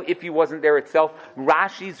Rabbeinu if he wasn't there itself?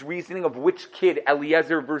 Rashi's reasoning of which kid,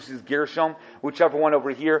 Eliezer versus Gershom, whichever one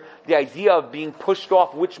over here. The idea of being pushed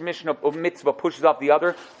off, which mitzvah pushes off the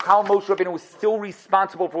other. How Moshe Rabbeinu was still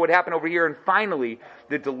responsible for what happened over here. And finally,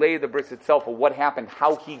 the delay of the bris itself, of what happened,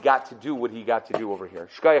 how he got to do what he got to do over here.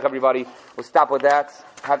 Shkayach, everybody. We'll stop with that.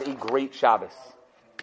 Have a great Shabbos.